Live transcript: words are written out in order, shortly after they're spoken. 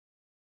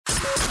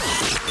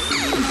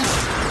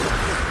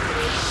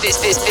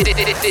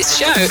This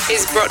show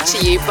is brought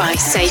to you by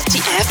Safety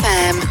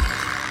FM.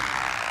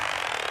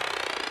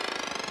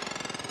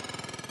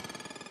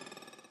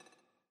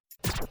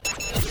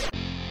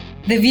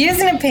 The views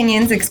and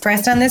opinions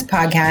expressed on this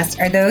podcast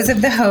are those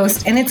of the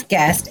host and its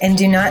guest and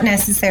do not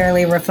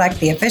necessarily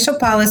reflect the official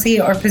policy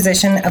or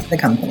position of the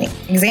company.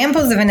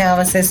 Examples of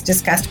analysis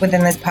discussed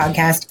within this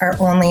podcast are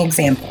only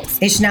examples.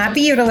 They should not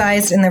be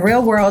utilized in the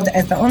real world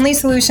as the only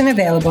solution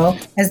available,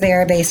 as they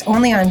are based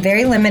only on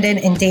very limited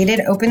and dated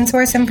open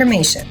source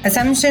information.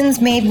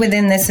 Assumptions made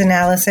within this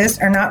analysis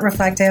are not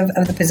reflective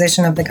of the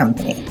position of the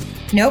company.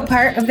 No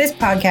part of this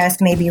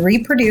podcast may be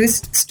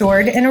reproduced,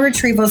 stored in a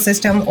retrieval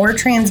system, or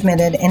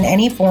transmitted in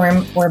any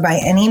form or by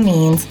any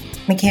means,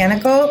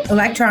 mechanical,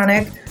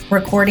 electronic,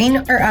 recording,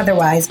 or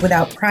otherwise,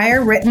 without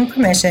prior written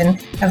permission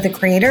of the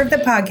creator of the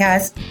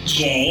podcast,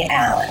 Jay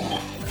Allen.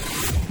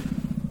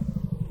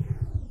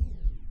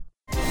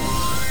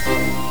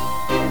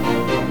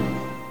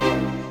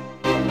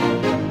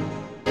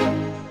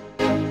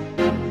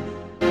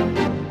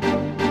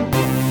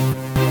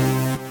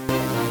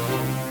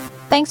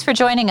 Thanks for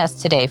joining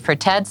us today for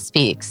TED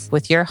Speaks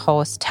with your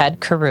host, Ted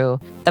Carew,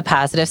 the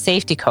Positive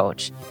Safety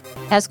Coach.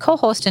 As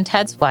co-host and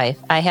Ted's wife,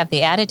 I have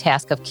the added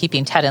task of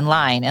keeping Ted in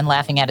line and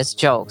laughing at his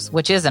jokes,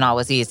 which isn't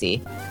always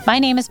easy. My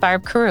name is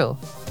Barb Carew.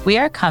 We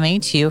are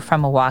coming to you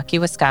from Milwaukee,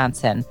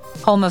 Wisconsin,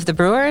 home of the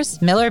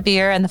Brewers, Miller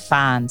Beer, and the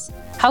Fonz.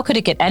 How could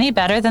it get any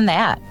better than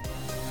that?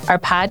 Our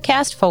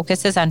podcast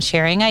focuses on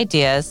sharing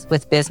ideas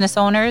with business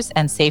owners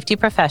and safety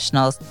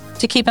professionals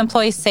to keep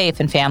employees safe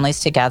and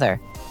families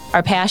together.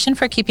 Our passion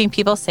for keeping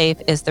people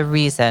safe is the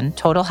reason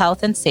Total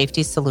Health and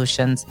Safety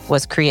Solutions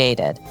was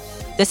created.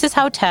 This is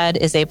how Ted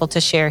is able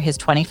to share his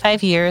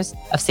 25 years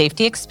of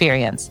safety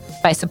experience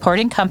by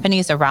supporting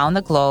companies around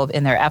the globe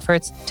in their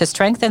efforts to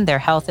strengthen their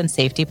health and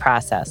safety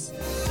process.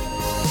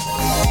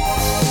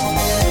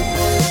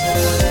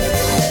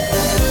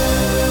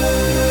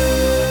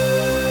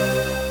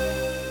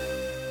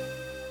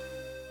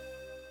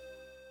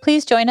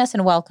 Please join us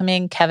in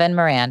welcoming Kevin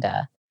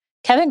Miranda.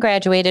 Kevin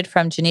graduated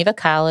from Geneva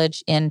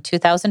College in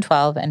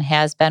 2012 and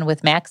has been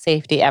with Mac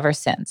Safety ever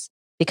since,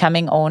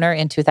 becoming owner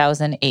in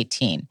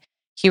 2018.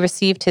 He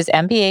received his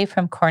MBA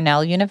from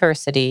Cornell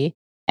University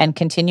and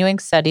continuing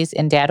studies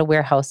in data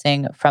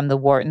warehousing from the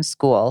Wharton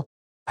School,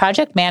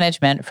 project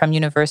management from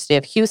University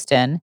of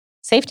Houston,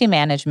 safety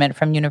management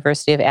from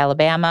University of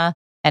Alabama,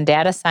 and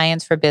data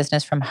science for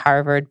business from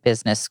Harvard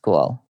Business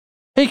School.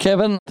 Hey,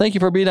 Kevin. Thank you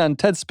for being on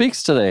TED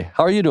Speaks today.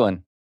 How are you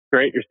doing?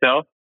 Great.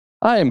 Yourself?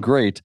 I am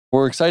great.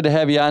 We're excited to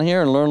have you on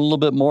here and learn a little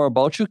bit more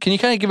about you. Can you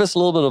kind of give us a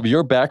little bit of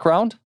your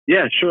background?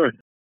 Yeah, sure.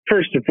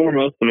 First and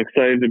foremost, I'm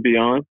excited to be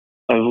on.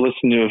 I've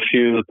listened to a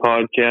few of the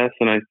podcasts,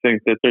 and I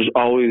think that there's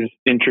always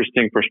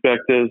interesting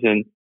perspectives,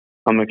 and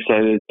I'm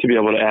excited to be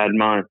able to add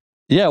mine.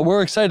 Yeah,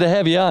 we're excited to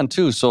have you on,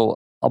 too. So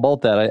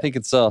about that, I think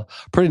it's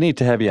pretty neat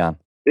to have you on.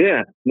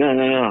 Yeah,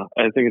 no.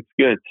 I think it's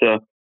good. So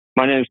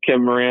my name is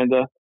Kevin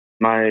Miranda.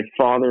 My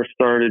father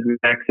started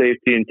Mac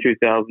Safety in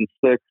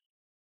 2006.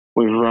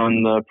 We've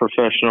run the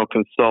professional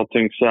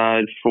consulting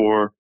side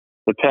for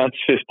the past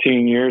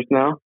 15 years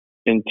now.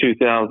 In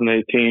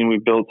 2018, we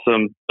built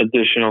some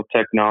additional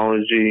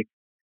technology,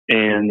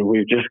 and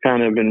we've just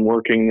kind of been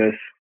working this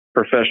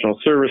professional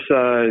service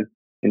side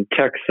and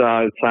tech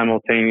side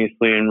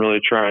simultaneously and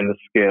really trying to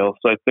scale.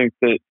 So I think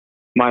that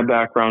my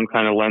background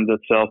kind of lends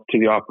itself to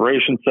the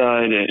operation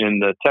side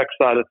and the tech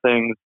side of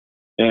things,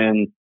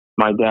 and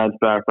my dad's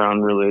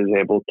background really is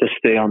able to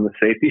stay on the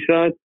safety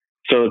side.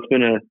 So it's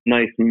been a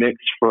nice mix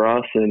for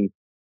us. And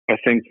I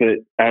think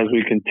that as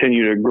we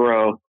continue to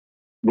grow,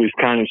 we've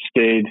kind of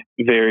stayed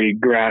very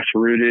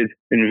grassrooted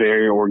and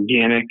very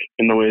organic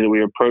in the way that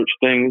we approach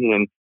things.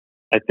 And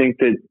I think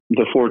that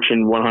the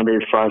Fortune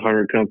 100,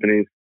 500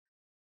 companies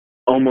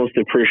almost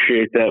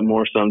appreciate that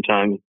more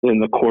sometimes than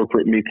the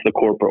corporate meets the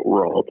corporate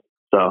world.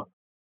 So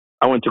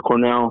I went to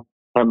Cornell,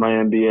 had my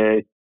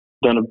MBA,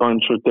 done a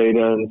bunch with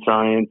data and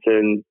science,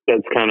 and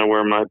that's kind of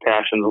where my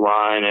passions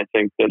lie. And I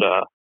think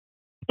that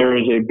there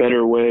is a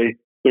better way.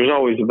 There's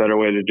always a better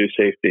way to do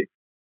safety,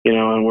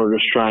 and we're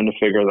just trying to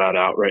figure that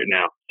out right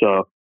now.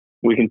 So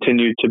we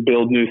continue to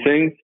build new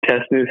things,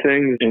 test new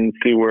things, and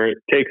see where it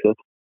takes us.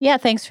 Yeah,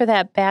 thanks for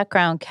that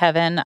background,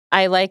 Kevin.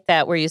 I like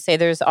that where you say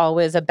there's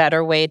always a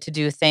better way to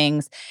do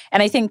things.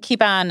 And I think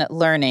keep on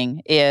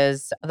learning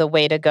is the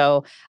way to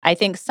go. I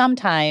think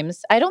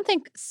sometimes, I don't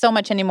think so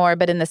much anymore,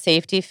 but in the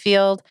safety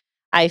field,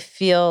 I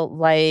feel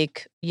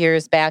like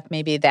years back,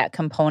 maybe that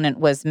component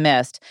was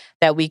missed,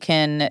 that we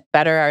can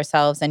better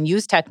ourselves and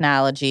use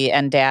technology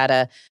and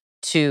data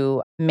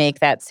to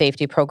make that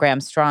safety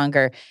program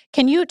stronger.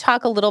 Can you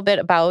talk a little bit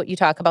about, you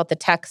talk about the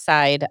tech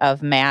side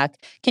of Mac.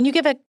 Can you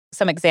give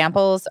some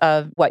examples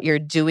of what you're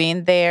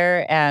doing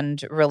there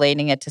and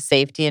relating it to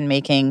safety and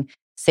making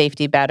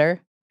safety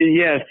better?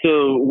 Yeah,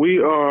 so we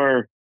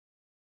are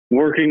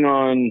working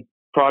on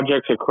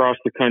projects across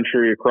the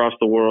country, across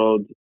the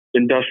world,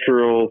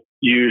 industrial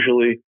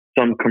usually,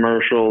 some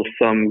commercial,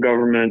 some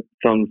government,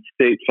 some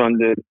state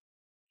funded,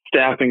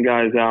 staffing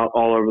guys out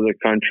all over the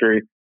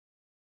country.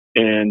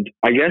 And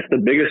I guess the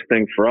biggest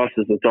thing for us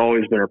is it's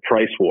always been a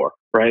price war,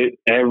 right?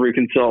 Every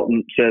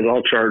consultant says,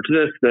 I'll charge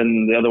this.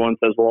 Then the other one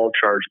says, well, I'll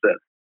charge this.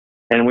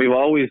 And we've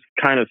always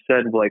kind of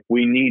said, like,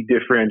 we need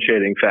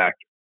differentiating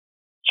factors.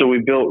 So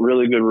we built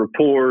really good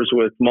rapport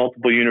with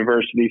multiple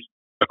universities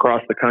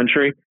across the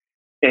country.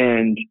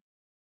 And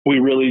we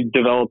really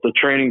developed a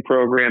training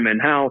program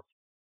in-house.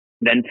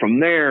 Then from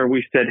there,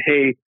 we said,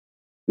 hey,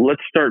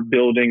 let's start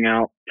building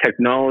out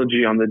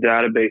technology on the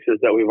databases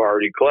that we've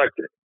already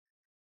collected.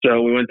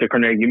 So we went to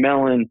Carnegie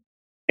Mellon,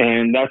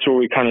 and that's where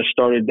we kind of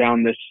started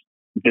down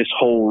this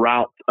whole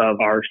route of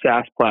our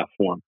SaaS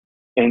platform.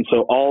 And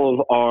so all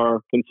of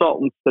our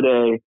consultants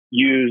today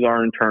use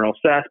our internal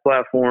SaaS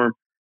platform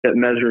that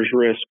measures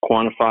risk,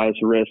 quantifies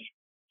risk,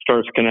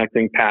 starts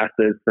connecting past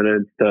it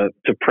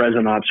to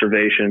present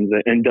observations,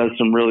 and does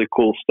some really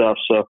cool stuff.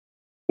 So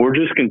we're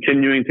just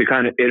continuing to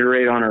kind of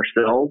iterate on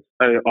ourselves.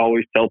 I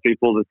always tell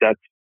people that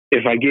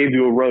if I gave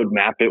you a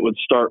roadmap, it would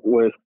start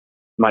with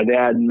my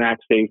dad in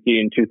Max Safety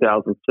in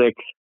 2006.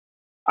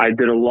 I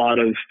did a lot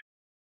of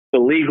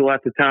illegal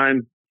at the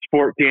time,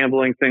 sport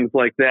gambling, things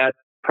like that.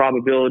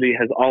 Probability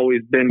has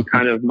always been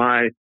kind of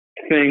my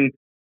thing.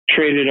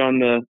 Traded on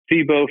the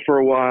FIBO for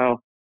a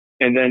while,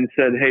 and then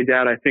said, hey,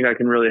 Dad, I think I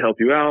can really help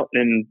you out.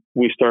 And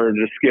we started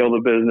to scale the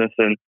business.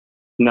 And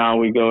now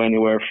we go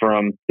anywhere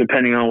from,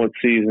 depending on what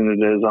season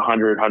it is,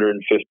 100,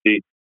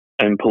 150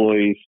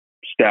 employees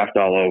staffed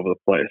all over the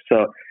place.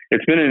 So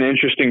it's been an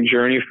interesting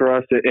journey for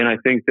us. And I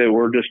think that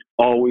we're just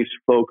always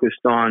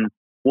focused on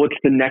what's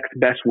the next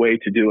best way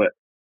to do it.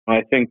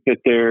 I think that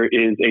there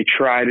is a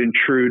tried and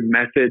true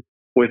method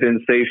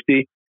within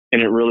safety,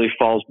 and it really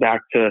falls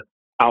back to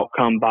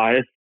outcome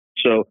bias.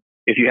 So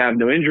if you have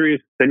no injuries,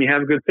 then you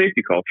have a good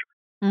safety culture.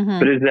 Mm-hmm.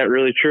 But is that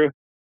really true?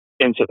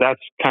 And so that's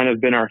kind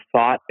of been our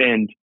thought.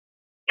 And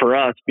for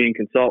us being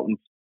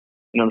consultants,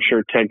 and I'm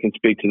sure Ted can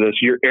speak to this,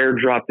 you're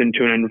airdropped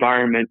into an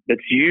environment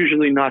that's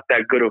usually not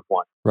that good of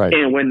one. Right.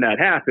 And when that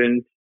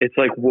happens, it's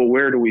like, well,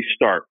 where do we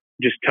start?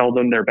 Just tell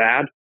them they're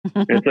bad?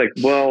 And it's like,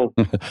 well...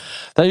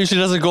 that usually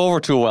doesn't go over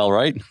too well,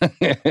 right?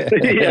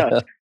 Yeah,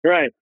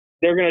 right.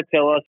 They're going to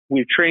tell us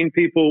we've trained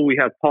people, we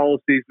have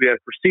policies, we have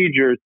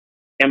procedures.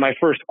 And my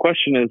first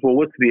question is, well,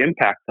 what's the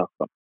impact of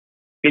them?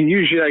 And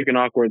usually like an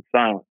awkward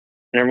silence.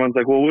 And everyone's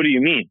like, well, what do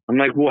you mean? I'm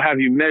like, well, have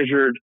you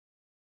measured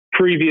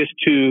previous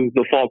to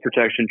the fall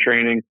protection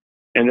training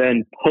and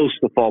then post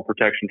the fall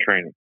protection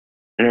training?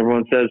 And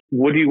everyone says,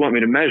 what do you want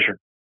me to measure?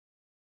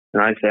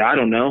 And I say, I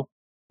don't know.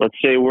 Let's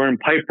say we're in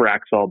pipe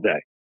racks all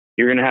day.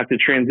 You're going to have to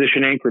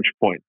transition anchorage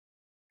points.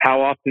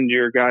 How often do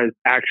your guys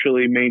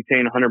actually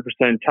maintain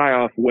 100%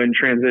 tie-off when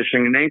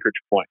transitioning an anchorage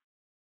point?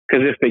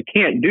 Because if they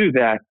can't do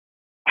that,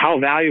 how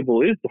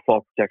valuable is the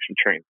fall protection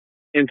training?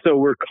 And so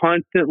we're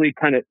constantly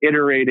kind of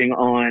iterating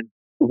on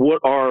what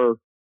our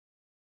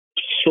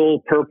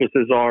sole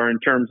purposes are in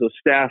terms of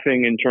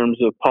staffing, in terms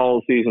of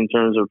policies, in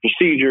terms of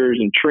procedures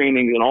and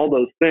trainings and all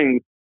those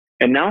things.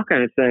 And now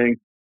kind of saying,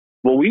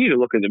 well, we need to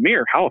look in the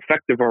mirror. How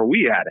effective are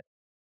we at it?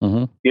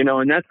 Mm-hmm. You know,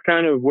 and that's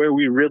kind of where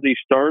we really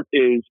start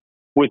is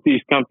with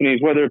these companies,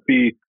 whether it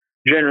be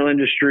general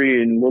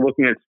industry, and we're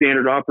looking at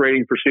standard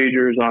operating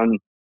procedures on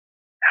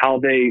how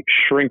they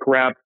shrink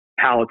wrap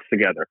pallets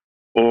together,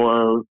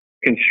 or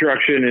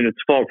construction and its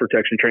fall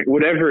protection training,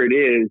 whatever it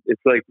is.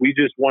 It's like we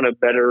just want to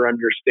better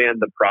understand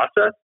the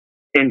process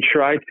and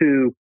try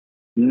to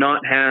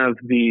not have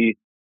the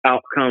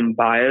outcome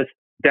bias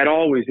that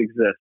always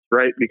exists,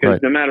 right? Because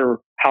no matter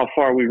how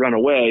far we run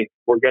away,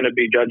 we're going to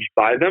be judged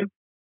by them.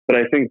 But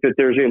I think that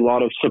there's a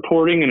lot of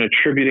supporting and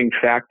attributing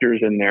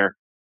factors in there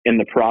in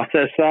the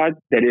process side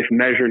that if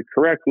measured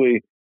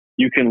correctly,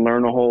 you can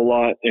learn a whole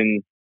lot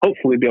and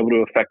hopefully be able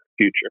to affect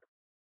the future.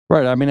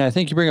 Right. I mean, I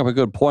think you bring up a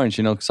good point.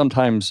 You know,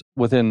 sometimes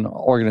within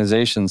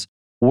organizations,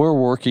 we're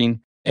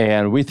working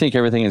and we think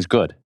everything is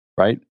good,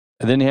 right?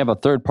 And then you have a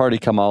third party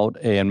come out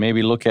and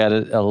maybe look at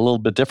it a little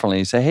bit differently.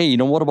 You say, hey, you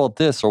know, what about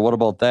this or what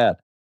about that?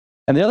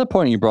 And the other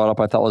point you brought up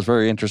I thought was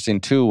very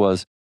interesting too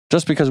was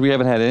just because we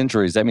haven't had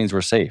injuries, that means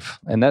we're safe.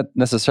 And that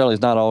necessarily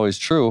is not always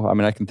true. I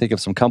mean, I can think of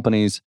some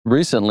companies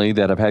recently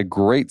that have had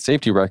great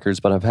safety records,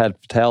 but have had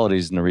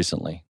fatalities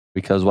recently.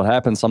 Because what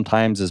happens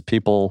sometimes is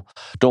people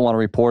don't want to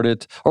report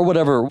it or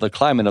whatever the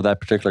climate of that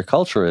particular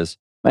culture is.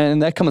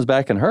 And that comes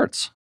back and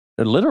hurts,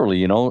 literally,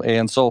 you know.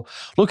 And so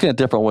looking at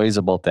different ways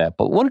about that.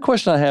 But one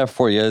question I have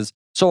for you is,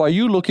 so are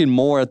you looking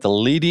more at the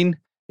leading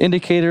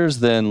indicators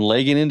than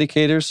lagging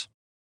indicators?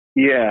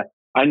 Yeah.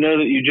 I know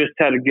that you just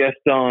had a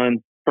guest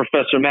on,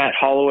 Professor Matt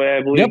Holloway,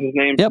 I believe his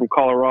name, from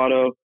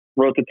Colorado,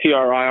 wrote the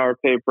TRIR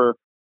paper.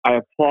 I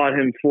applaud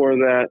him for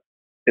that.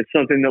 It's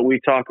something that we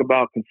talk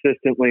about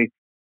consistently.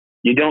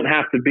 You don't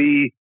have to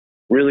be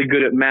really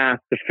good at math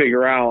to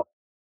figure out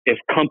if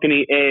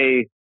company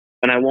A,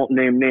 and I won't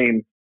name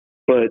names,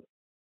 but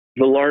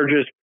the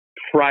largest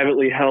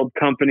privately held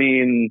company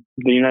in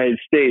the United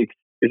States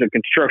is a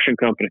construction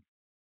company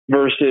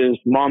versus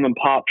mom and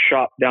pop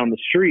shop down the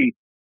street.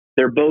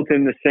 They're both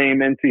in the same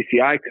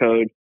NCCI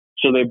code,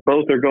 so they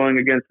both are going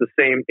against the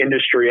same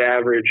industry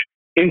average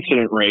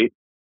incident rate.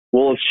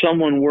 Well, if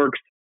someone works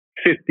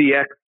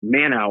 50x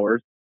man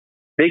hours,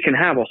 they can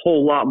have a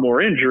whole lot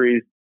more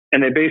injuries,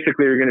 and they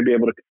basically are going to be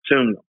able to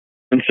consume them.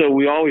 And so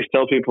we always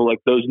tell people, like,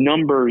 those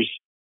numbers,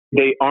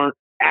 they aren't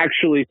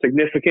actually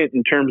significant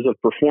in terms of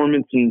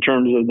performance, in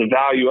terms of the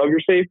value of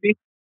your safety.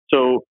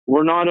 So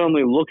we're not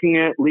only looking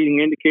at leading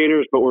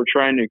indicators, but we're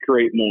trying to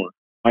create more.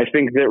 I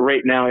think that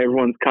right now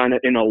everyone's kind of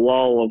in a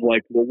lull of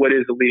like, well, what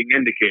is a leading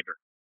indicator?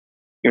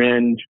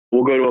 And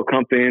we'll go to a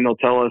company and they'll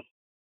tell us,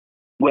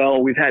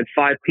 well, we've had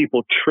 5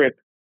 people trip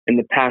in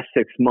the past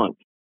 6 months.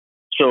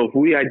 So if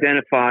we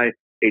identify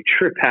a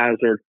trip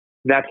hazard,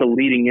 that's a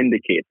leading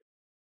indicator.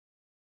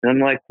 And I'm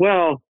like,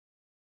 well,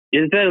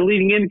 is that a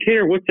leading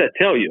indicator? What's that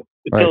tell you?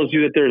 It tells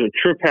you that there's a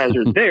trip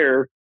hazard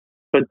there,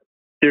 but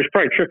there's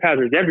probably trip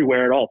hazards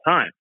everywhere at all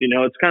times. You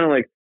know, it's kind of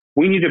like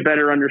we need to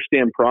better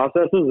understand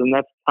processes, and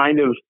that's kind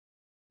of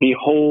the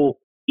whole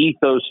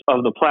ethos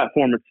of the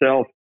platform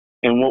itself.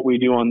 And what we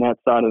do on that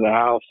side of the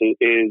house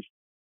is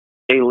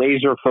a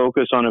laser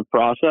focus on a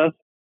process,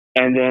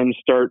 and then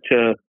start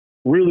to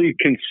really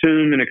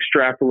consume and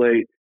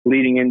extrapolate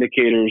leading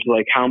indicators,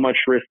 like how much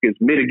risk is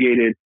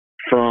mitigated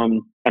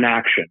from an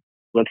action.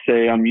 Let's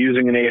say I'm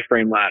using an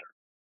A-frame ladder.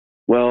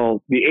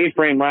 Well, the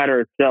A-frame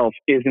ladder itself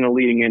isn't a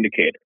leading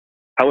indicator.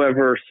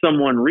 However,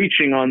 someone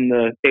reaching on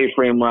the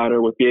A-frame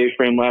ladder with the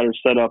A-frame ladder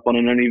set up on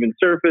an uneven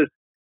surface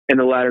and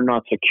the ladder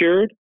not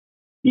secured,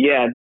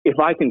 yeah, if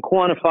I can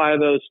quantify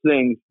those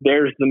things,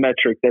 there's the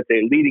metric that's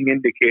a leading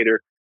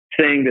indicator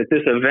saying that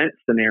this event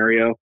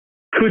scenario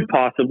could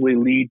possibly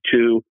lead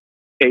to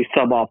a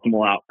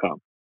suboptimal outcome.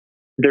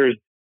 There's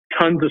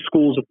tons of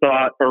schools of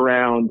thought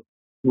around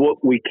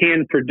what we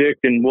can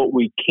predict and what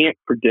we can't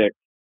predict.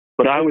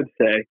 But I would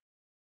say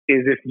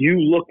is if you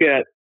look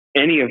at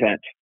any event,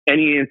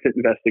 any incident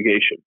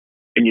investigation,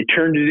 and you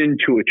turned it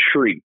into a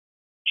tree.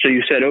 So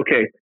you said,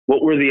 okay,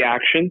 what were the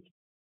actions?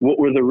 What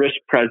were the risks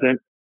present?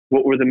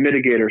 What were the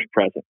mitigators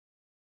present?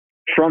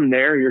 From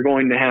there, you're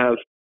going to have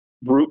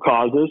root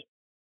causes.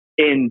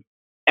 And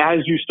as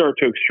you start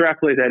to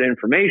extrapolate that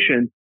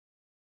information,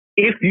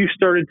 if you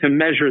started to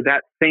measure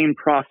that same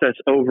process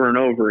over and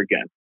over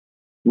again,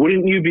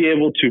 wouldn't you be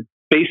able to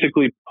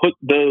basically put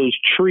those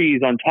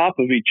trees on top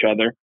of each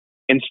other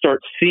and start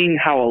seeing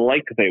how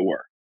alike they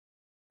were?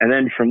 And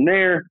then from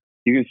there,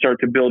 you can start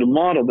to build a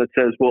model that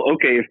says, well,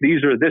 okay, if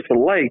these are this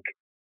alike,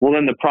 well,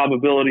 then the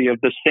probability of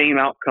the same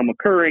outcome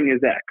occurring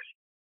is X.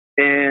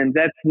 And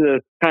that's the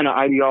kind of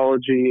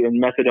ideology and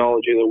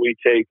methodology that we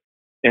take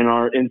in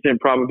our incident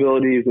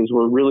probabilities, is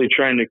we're really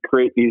trying to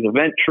create these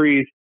event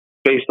trees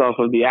based off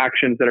of the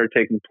actions that are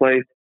taking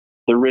place,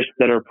 the risks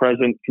that are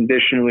present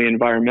conditionally,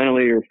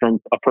 environmentally, or from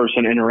a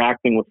person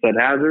interacting with said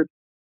hazard,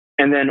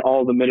 and then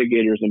all the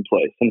mitigators in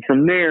place. And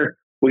from there,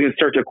 we can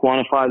start to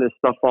quantify this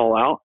stuff all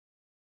out.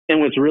 And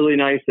what's really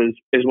nice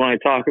is when I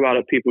talk about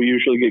it, people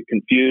usually get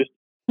confused.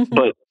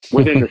 But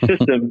within the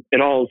system, it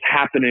all is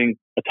happening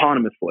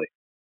autonomously.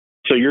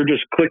 So you're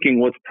just clicking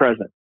what's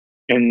present.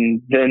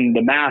 And then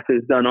the math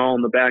is done all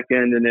in the back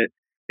end. And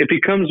it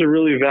becomes a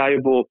really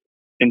valuable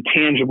and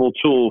tangible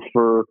tool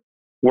for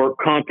work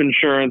comp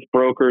insurance,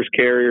 brokers,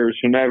 carriers,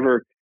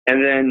 whomever.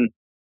 And then,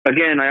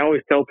 again, I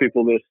always tell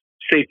people this,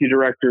 safety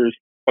directors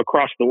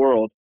across the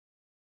world,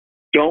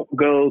 don't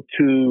go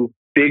to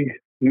big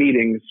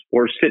meetings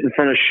or sit in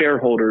front of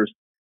shareholders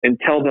and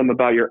tell them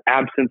about your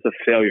absence of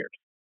failures.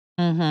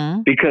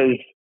 Mm-hmm. Because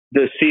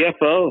the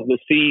CFO, the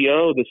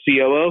CEO, the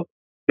COO,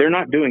 they're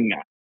not doing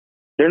that.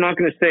 They're not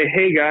going to say,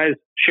 hey guys,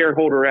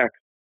 shareholder X,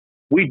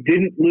 we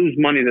didn't lose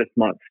money this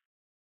month,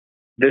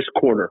 this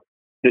quarter,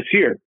 this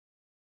year.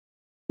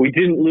 We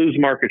didn't lose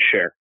market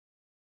share.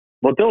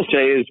 What they'll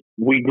say is,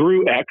 we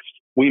grew X,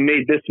 we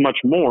made this much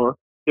more,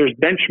 there's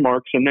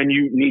benchmarks, and then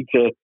you need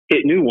to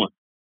hit new ones.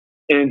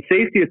 And in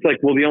safety, it's like,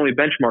 well, the only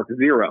benchmark is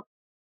 0.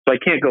 So I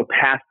can't go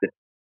past it.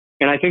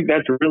 And I think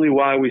that's really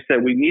why we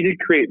said we need to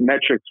create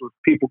metrics where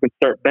people can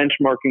start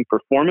benchmarking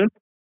performance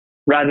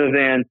rather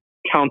than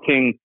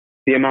counting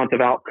the amount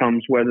of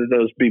outcomes, whether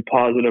those be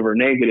positive or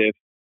negative,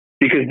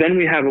 because then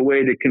we have a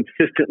way to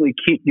consistently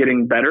keep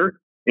getting better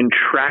and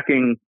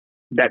tracking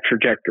that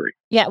trajectory.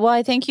 Yeah, well,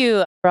 I think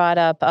you brought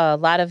up a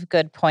lot of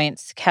good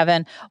points,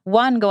 Kevin.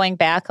 One, going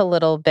back a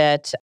little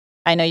bit,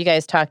 I know you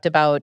guys talked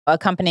about a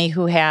company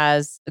who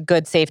has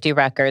good safety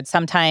records.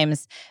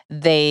 Sometimes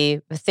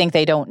they think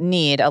they don't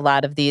need a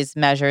lot of these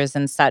measures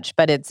and such,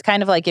 but it's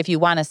kind of like if you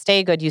want to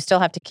stay good, you still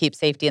have to keep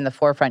safety in the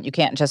forefront. You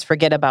can't just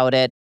forget about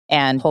it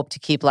and hope to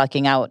keep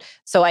lucking out.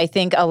 So I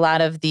think a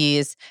lot of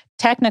these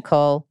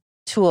technical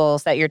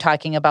tools that you're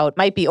talking about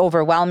might be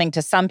overwhelming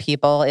to some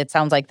people. It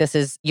sounds like this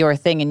is your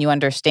thing and you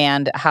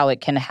understand how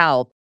it can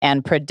help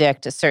and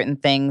predict certain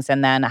things,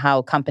 and then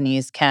how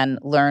companies can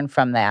learn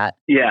from that.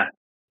 Yeah.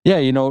 Yeah,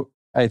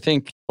 I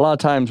think a lot of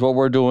times what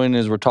we're doing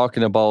is we're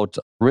talking about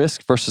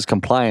risk versus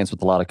compliance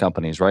with a lot of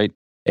companies, right?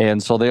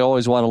 And so they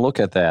always want to look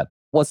at that.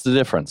 What's the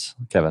difference,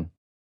 Kevin?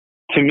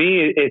 To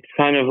me, it's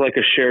kind of like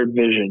a shared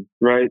vision,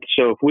 right?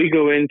 So if we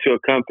go into a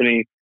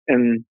company,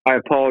 and I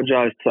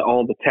apologize to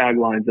all the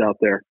taglines out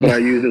there, but I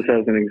use this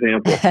as an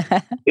example.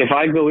 If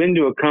I go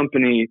into a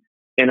company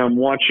and I'm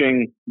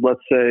watching, let's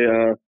say,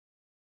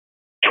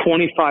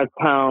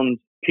 25-pound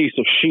piece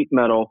of sheet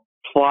metal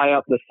fly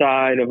up the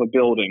side of a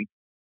building,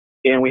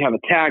 and we have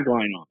a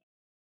tagline on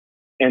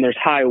it, and there's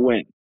high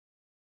wind,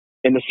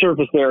 and the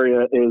surface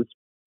area is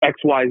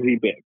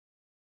XYZ big.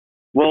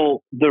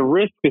 Well, the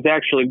risk is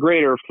actually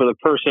greater for the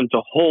person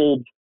to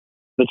hold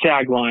the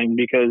tagline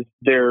because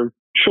their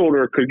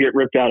shoulder could get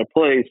ripped out of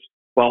place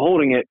while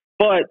holding it,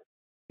 but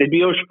they'd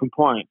be OSHA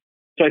compliant.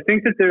 So I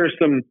think that there's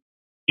some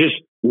just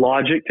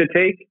logic to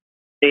take.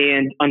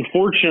 And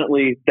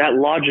unfortunately, that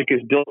logic is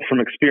built from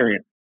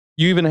experience.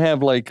 You even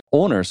have like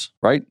owners,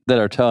 right, that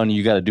are telling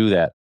you got to do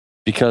that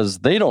because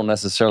they don't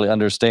necessarily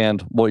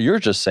understand what you're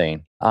just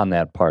saying on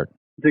that part.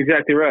 That's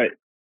exactly right.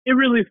 It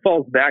really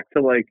falls back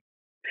to like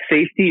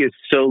safety is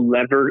so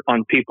levered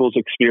on people's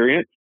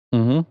experience,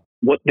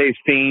 what they've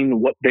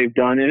seen, what they've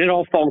done, and it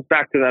all falls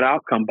back to that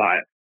outcome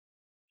bias.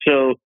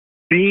 So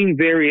being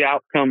very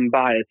outcome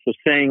biased, so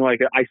saying like,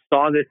 I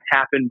saw this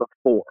happen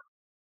before,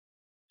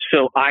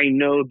 so I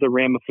know the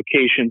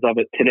ramifications of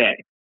it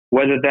today.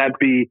 Whether that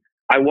be,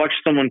 I watched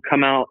someone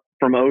come out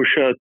from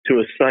OSHA to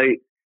a site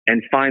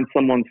and find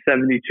someone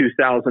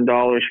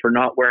 $72,000 for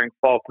not wearing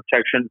fall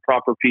protection,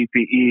 proper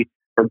PPE,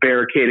 or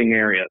barricading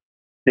areas.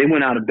 They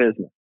went out of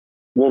business.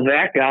 Well,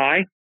 that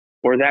guy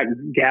or that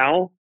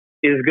gal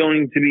is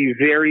going to be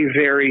very,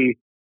 very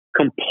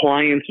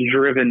compliance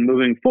driven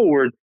moving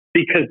forward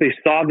because they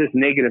saw this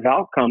negative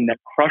outcome that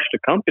crushed a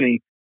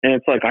company. And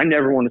it's like, I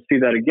never want to see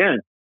that again.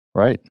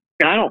 Right.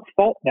 And I don't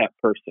fault that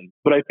person.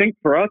 But I think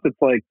for us, it's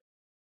like,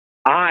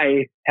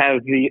 I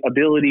have the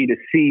ability to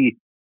see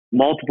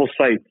multiple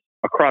sites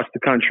across the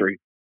country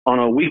on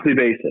a weekly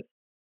basis.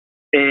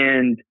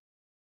 And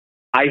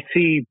I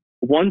see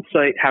one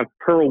site have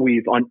pearl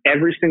weave on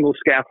every single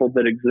scaffold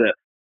that exists.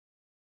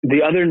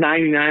 The other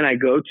 99 I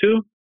go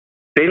to,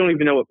 they don't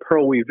even know what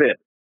pearl weave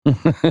is.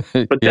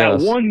 But that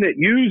one that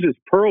uses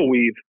pearl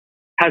weave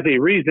has a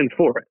reason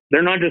for it.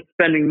 They're not just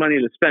spending money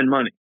to spend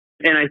money.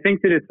 And I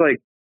think that it's like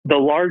the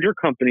larger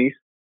companies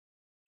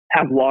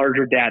have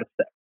larger data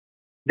sets.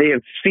 They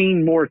have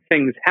seen more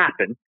things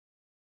happen.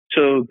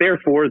 So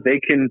therefore, they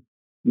can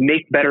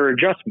make better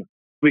adjustments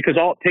because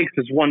all it takes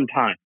is one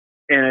time.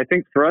 And I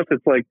think for us,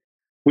 it's like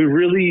we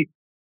really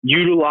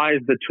utilize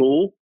the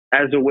tool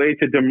as a way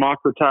to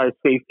democratize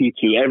safety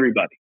to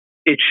everybody.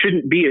 It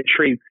shouldn't be a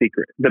trade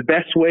secret. The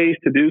best ways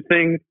to do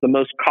things, the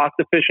most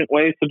cost-efficient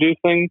ways to do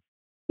things,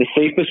 the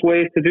safest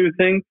ways to do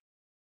things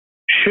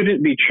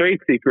shouldn't be trade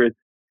secrets.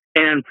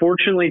 And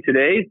unfortunately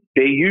today,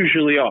 they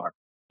usually are.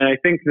 And I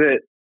think that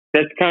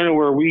that's kind of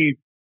where we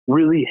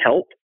really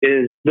help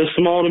is the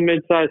small to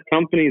mid-sized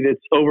company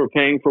that's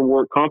overpaying for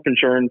work comp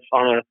insurance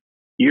on a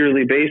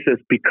yearly basis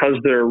because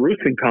they're a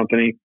roofing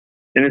company.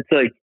 And it's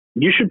like,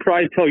 you should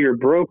probably tell your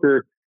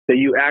broker that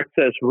you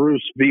access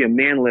roofs via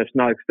man lifts,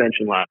 not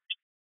extension ladders.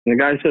 And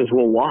the guy says,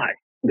 well, why?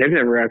 They've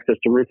never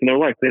accessed a roof in their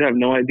life. They'd have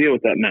no idea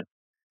what that meant.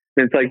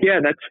 And it's like, yeah,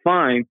 that's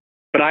fine,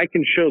 but I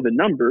can show the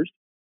numbers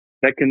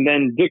that can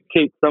then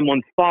dictate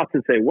someone's thoughts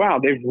and say, wow,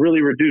 they've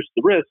really reduced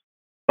the risk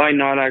by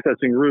not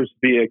accessing roofs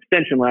via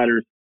extension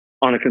ladders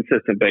on a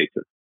consistent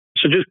basis.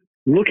 So just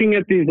looking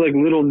at these like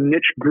little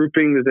niche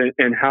groupings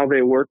and how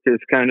they work is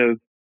kind of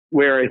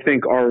where I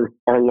think our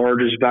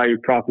largest value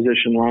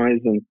proposition lies.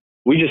 And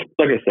we just,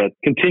 like I said,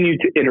 continue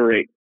to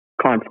iterate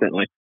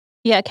constantly.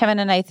 Yeah, Kevin,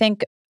 and I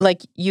think,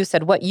 like you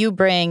said, what you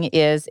bring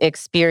is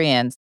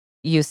experience.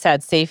 You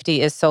said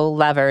safety is so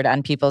levered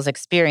on people's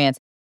experience,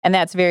 and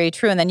that's very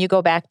true. And then you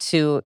go back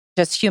to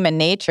just human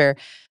nature.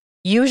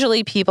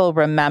 Usually people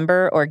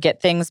remember or get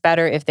things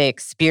better if they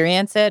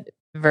experience it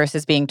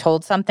versus being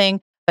told something.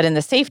 But in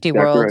the safety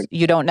world, right,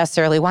 you don't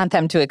necessarily want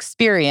them to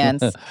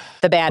experience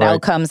the bad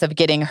outcomes of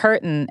getting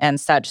hurt and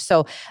such.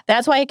 So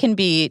that's why it can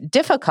be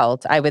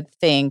difficult, I would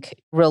think,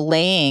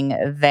 relaying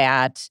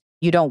that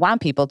you don't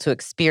want people to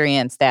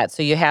experience that.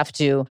 So you have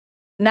to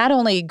not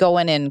only go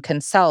in and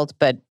consult,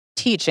 but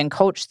teach and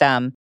coach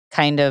them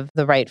kind of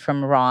the right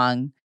from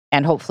wrong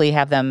and hopefully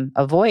have them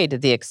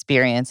avoid the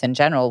experience in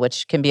general,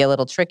 which can be a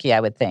little tricky,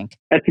 I would think.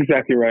 That's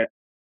exactly right.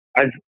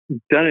 I've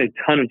done a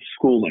ton of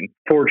schooling,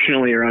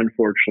 fortunately or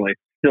unfortunately.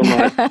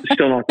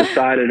 Still not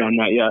decided on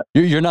that yet.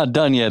 You're not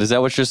done yet. Is that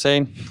what you're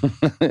saying?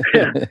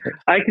 Yeah.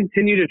 I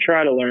continue to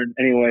try to learn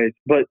anyways.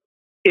 But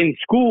in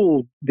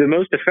school, the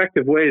most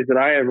effective ways that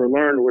I ever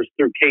learned was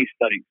through case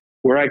studies,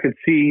 where I could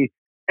see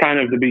kind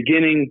of the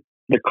beginning,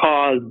 the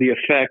cause, the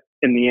effect,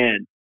 and the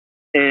end.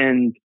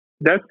 And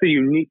that's the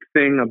unique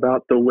thing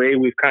about the way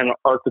we've kind of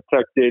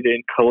architected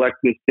and collect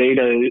this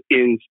data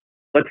is,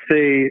 let's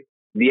say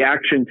the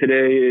action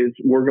today is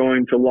we're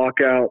going to lock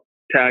out,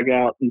 tag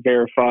out, and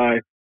verify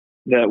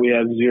that we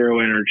have zero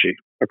energy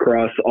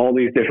across all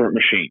these different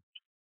machines.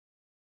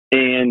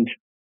 And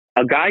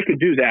a guy could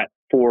do that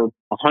for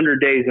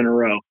 100 days in a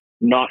row,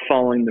 not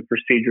following the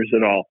procedures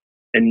at all,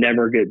 and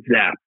never get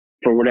zapped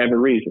for whatever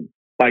reason,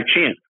 by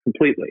chance,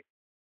 completely.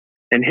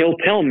 And he'll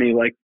tell me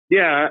like,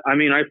 yeah, I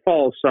mean, I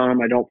follow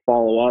some, I don't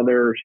follow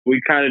others.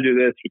 We kind of do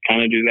this, we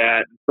kind of do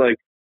that. It's like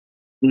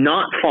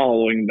not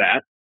following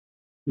that,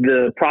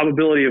 the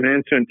probability of an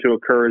incident to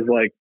occur is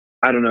like,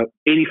 I don't know,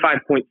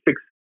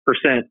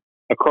 85.6%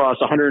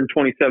 across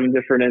 127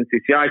 different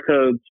NCCI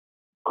codes,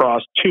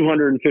 across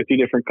 250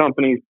 different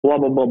companies, blah,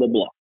 blah, blah, blah,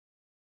 blah.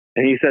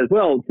 And he says,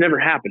 well, it's never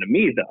happened to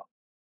me, though.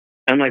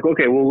 I'm like,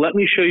 okay, well, let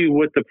me show you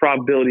what the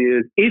probability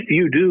is if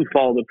you do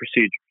follow the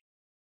procedure.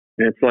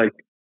 And it's like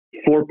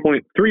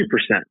 4.3%.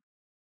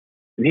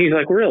 And he's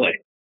like, really?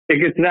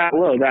 It gets that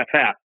low, that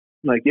fast?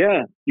 I'm like,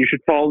 yeah, you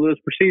should follow those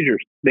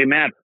procedures. They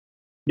matter.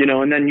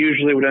 And then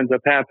usually what ends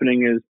up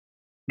happening is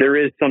there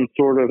is some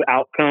sort of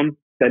outcome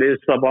that is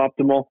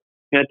suboptimal.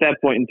 And at that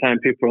point in time,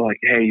 people are like,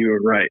 hey, you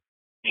were right.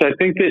 So I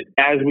think that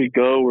as we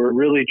go, we're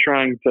really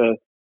trying to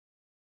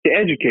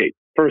educate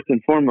first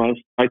and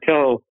foremost. I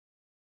tell,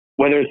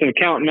 whether it's an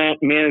account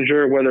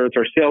manager, whether it's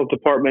our sales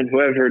department,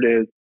 whoever it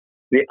is,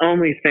 the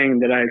only thing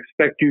that I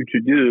expect you to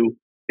do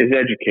is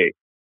educate.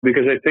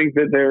 Because I think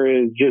that there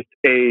is just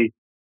a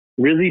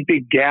really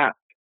big gap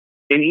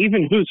in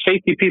even who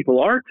safety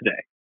people are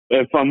today.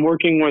 If I'm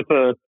working with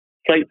a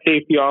site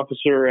safety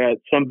officer at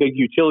some big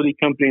utility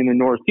company in the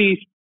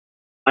Northeast,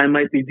 I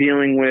might be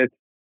dealing with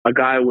a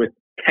guy with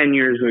 10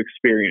 years of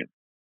experience.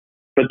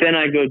 But then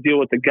I go deal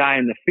with the guy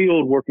in the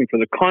field working for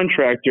the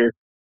contractor,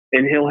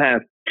 and he'll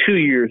have 2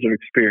 years of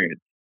experience.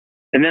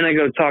 And then I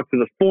go talk to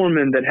the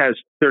foreman that has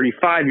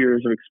 35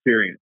 years of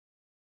experience.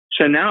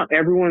 So now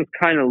everyone's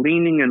kind of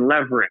leaning and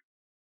levering.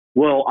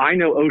 Well, I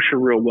know OSHA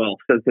real well,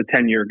 says the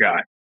 10-year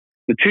guy.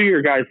 The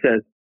 2-year guy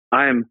says,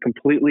 I am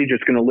completely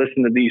just going to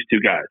listen to these two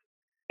guys.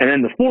 And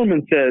then the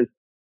foreman says,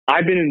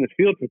 I've been in the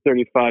field for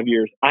 35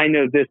 years. I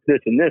know this, this,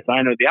 and this.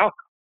 I know the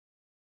outcome.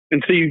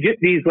 And so you get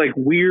these like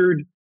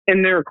weird,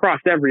 and they're across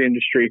every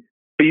industry,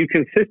 but you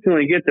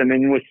consistently get them.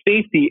 And with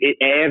safety,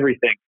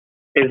 everything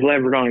is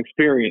levered on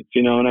experience,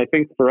 And I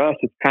think for us,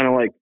 it's kind of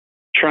like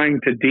trying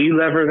to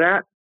de-lever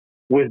that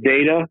with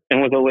data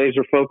and with a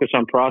laser focus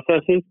on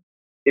processes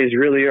is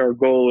really our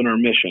goal and our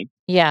mission.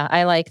 Yeah,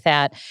 I like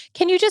that.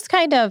 Can you just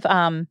kind of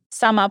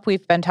sum up?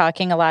 We've been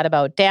talking a lot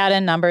about data,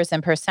 numbers,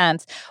 and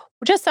percents.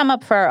 Just sum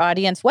up for our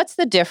audience, what's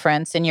the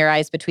difference in your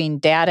eyes between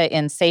data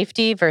in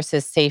safety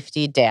versus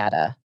safety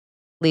data?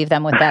 Leave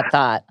them with that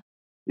thought.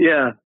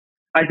 Yeah,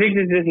 I think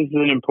that this is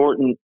an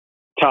important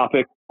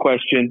topic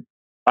question.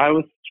 I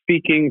was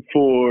speaking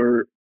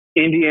for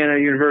Indiana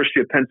University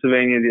of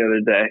Pennsylvania the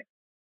other day.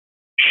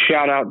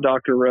 Shout out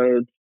Dr.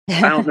 Rhodes.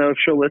 I don't know if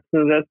she'll listen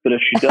to this, but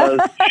if she does,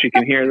 she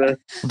can hear this.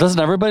 Doesn't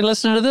everybody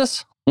listen to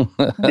this?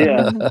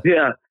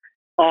 Yeah.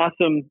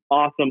 Awesome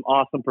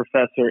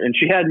professor. And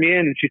she had me in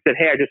and she said,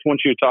 hey, I just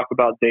want you to talk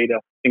about data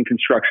in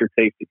construction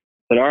safety.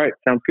 I said, all right,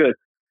 sounds good.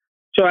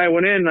 So I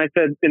went in and I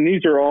said, and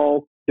these are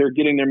all, they're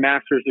getting their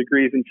master's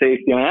degrees in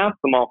safety. And I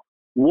asked them all,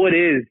 what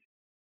is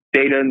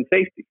data and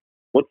safety?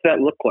 What's that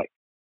look like?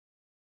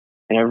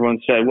 And everyone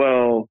said,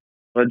 well,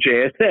 a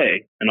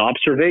JSA, an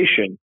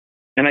observation.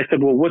 And I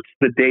said, well, what's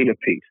the data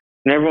piece?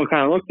 And everyone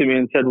kind of looked at me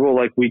and said, well,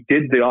 like we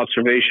did the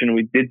observation,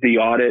 we did the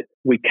audit,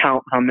 we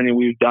count how many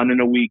we've done in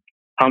a week,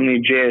 how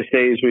many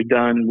JSAs we've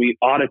done, we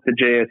audit the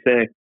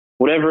JSA,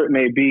 whatever it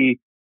may be,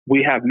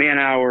 we have man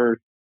hours,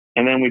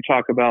 and then we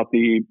talk about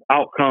the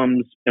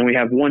outcomes, and we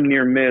have one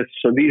near miss.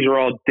 So these are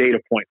all data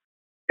points.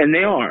 And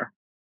they are.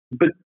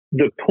 But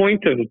the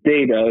point of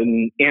data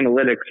and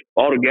analytics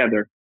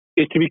altogether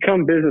is to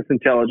become business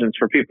intelligence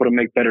for people to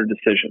make better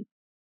decisions.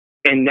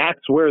 And that's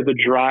where the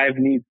drive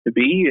needs to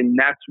be. And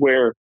that's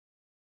where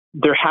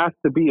there has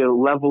to be a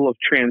level of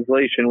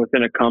translation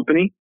within a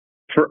company.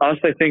 For us,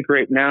 I think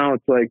right now,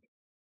 it's like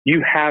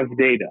you have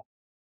data.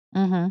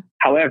 Mm-hmm.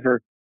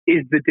 However,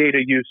 is the data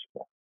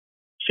useful?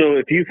 So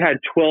if you've had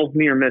 12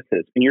 near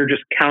misses and you're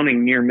just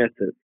counting near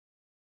misses,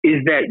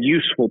 is that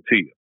useful to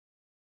you?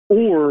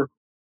 Or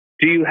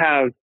do you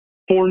have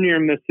 4 near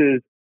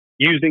misses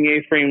using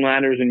A-frame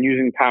ladders and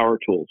using power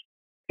tools,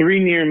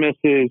 3 near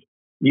misses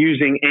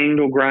using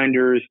angle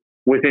grinders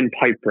within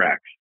pipe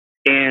racks?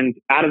 And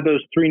out of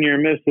those 3 near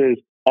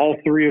misses, all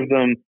 3 of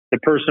them, the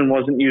person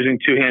wasn't using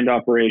two-hand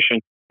operation.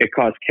 It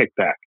caused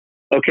kickback.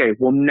 Okay,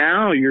 well,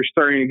 now you're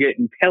starting to get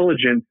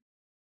intelligence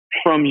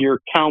from your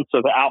counts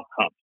of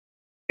outcomes.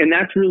 And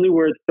that's really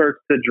where it starts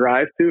to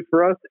drive to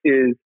for us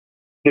is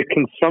the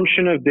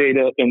consumption of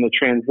data and the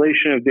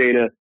translation of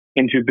data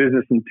into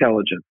business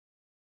intelligence.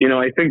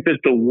 I think that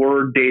the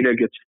word data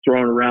gets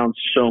thrown around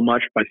so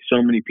much by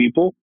so many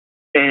people,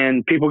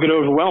 and people get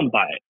overwhelmed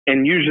by it.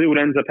 And usually what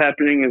ends up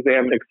happening is they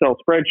have an Excel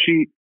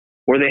spreadsheet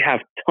where they have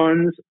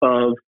tons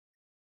of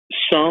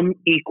sum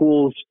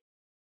equals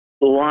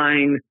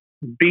line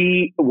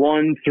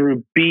B1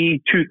 through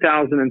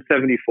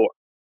B2074.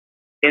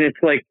 And it's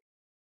like,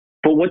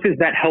 but what does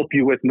that help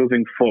you with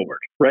moving forward,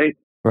 right?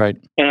 Right.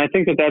 And I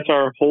think that that's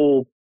our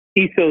whole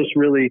ethos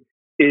really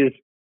is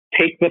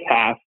take the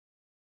past,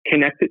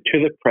 connect it to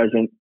the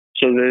present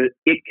so that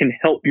it can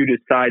help you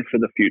decide for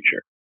the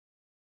future.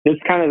 That's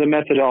kind of the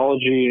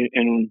methodology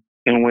and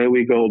way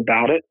we go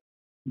about it.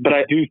 But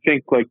I do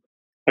think, like,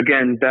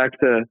 again, back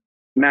to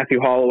Matthew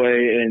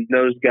Holloway and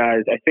those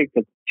guys, I think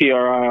the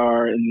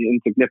TRIR and the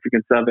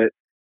insignificance of it,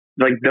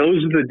 like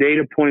those are the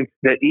data points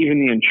that even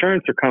the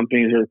insurance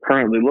companies are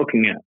currently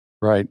looking at.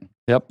 Right.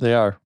 Yep, they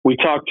are. We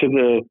talk to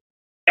the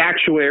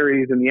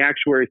actuaries and the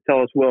actuaries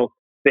tell us, well,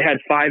 They had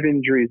 5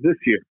 injuries this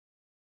year.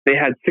 They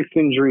had 6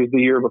 injuries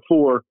the year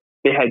before.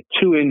 They had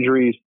 2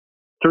 injuries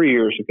 3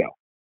 years ago.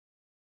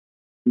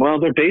 Well,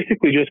 they're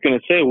basically just going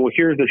to say, well,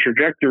 here's the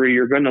trajectory.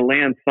 You're going to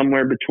land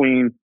somewhere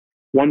between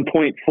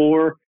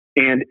 1.4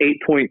 and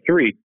 8.3.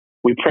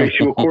 We price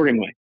you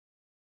accordingly.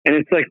 And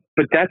it's like,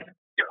 but that's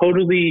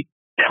totally,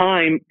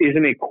 time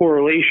isn't a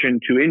correlation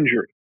to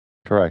injury.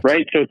 Correct.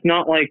 Right? So it's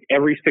not like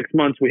every 6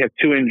 months we have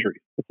 2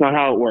 injuries. That's not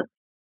how it works.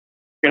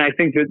 And I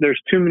think that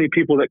there's too many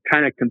people that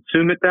kind of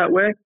consume it that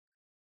way.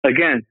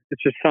 Again,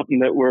 it's just something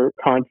that we're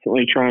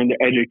constantly trying to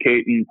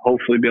educate and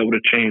hopefully be able to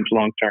change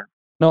long term.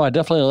 No, I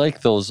definitely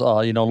like those,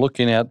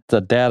 looking at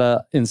the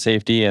data in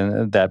safety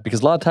and that,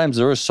 because a lot of times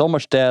there is so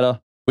much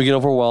data, we get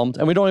overwhelmed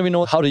and we don't even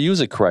know how to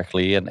use it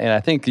correctly. And I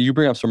think you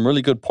bring up some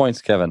really good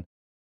points, Kevin.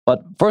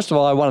 But first of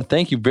all, I want to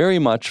thank you very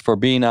much for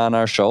being on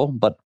our show.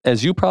 But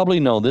as you probably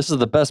know, this is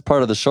the best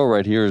part of the show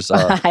right here is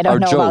I don't our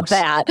know jokes.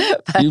 about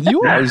that.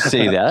 You always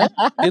say that.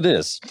 It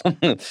is.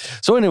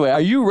 So anyway,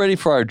 are you ready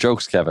for our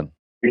jokes, Kevin?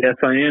 Yes,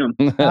 I am.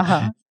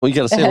 Uh-huh. Well, you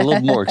got to say a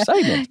little more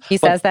excitement. He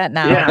says that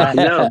now. Yeah,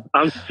 no,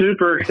 I'm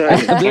super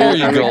excited. There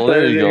you I'm go.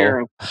 There excited you to hear go.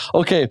 'em.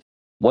 Okay.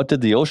 What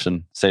did the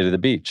ocean say to the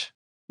beach?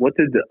 What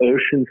did the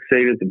ocean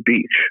say to the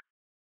beach?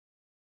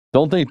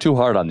 Don't think too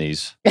hard on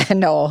these.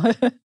 No.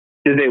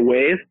 Did they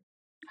wave?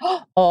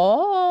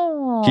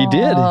 Oh. He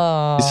did.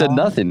 He said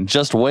nothing,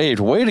 just waved.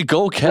 Way to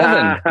go,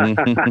 Kevin.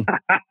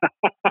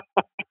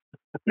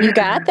 You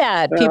got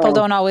that. People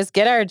don't always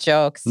get our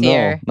jokes No,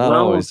 here. not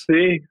Well, always.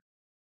 see,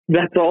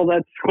 that's all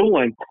that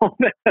schooling.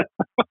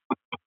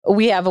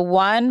 We have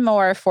one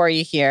more for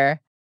you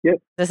here. Yep.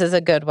 This is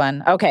a good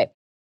one. Okay.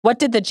 What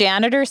did the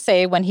janitor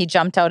say when he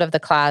jumped out of the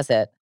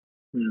closet?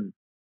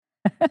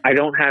 I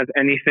don't have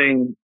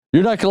anything.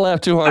 You're not going to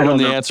laugh too I hard when don't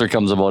the know. answer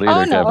comes about either,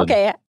 Oh, no. Kevin.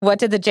 Okay. What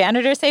did the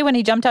janitor say when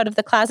he jumped out of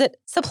the closet?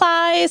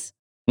 Supplies.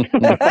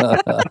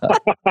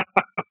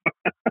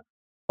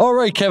 All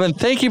right, Kevin,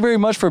 thank you very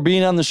much for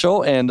being on the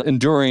show and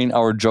enduring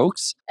our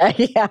jokes,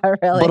 Yeah,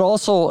 really. but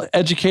also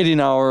educating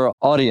our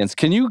audience.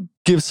 Can you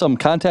give some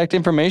contact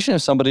information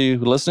if somebody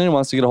listening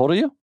wants to get a hold of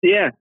you?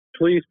 Yeah,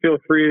 please feel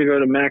free to go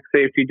to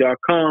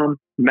macsafety.com,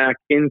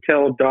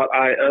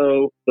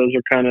 macintel.io. Those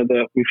are kind of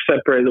we've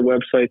separated the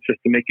websites just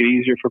to make it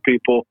easier for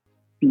people.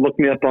 Look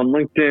me up on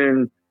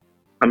LinkedIn.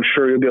 I'm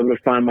sure you'll be able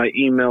to find my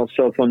email,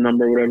 cell phone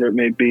number, whatever it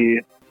may be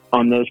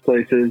on those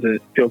places.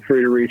 Feel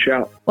free to reach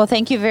out. Well,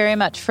 thank you very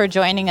much for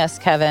joining us,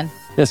 Kevin.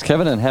 Yes,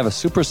 Kevin, and have a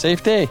super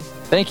safe day.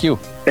 Thank you.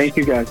 Thank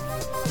you, guys.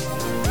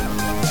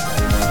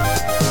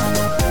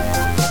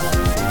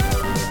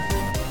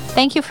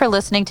 Thank you for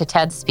listening to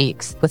TED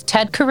Speaks with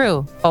Ted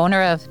Carew,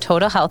 owner of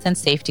Total Health and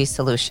Safety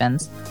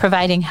Solutions,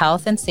 providing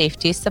health and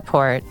safety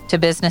support to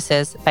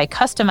businesses by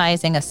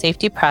customizing a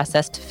safety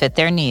process to fit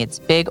their needs,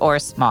 big or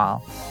small.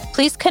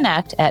 Please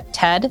connect at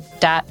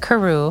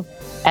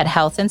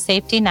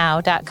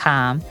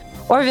ted.carew@healthandsafetynow.com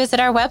or visit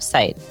our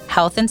website,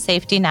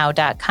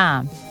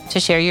 healthandsafetynow.com, to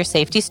share your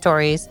safety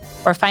stories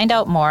or find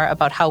out more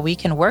about how we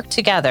can work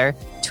together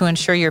to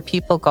ensure your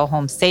people go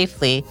home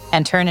safely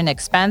and turn an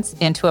expense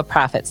into a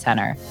profit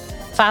center.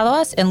 Follow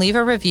us and leave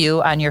a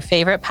review on your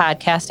favorite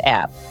podcast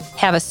app.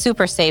 Have a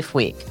super safe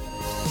week.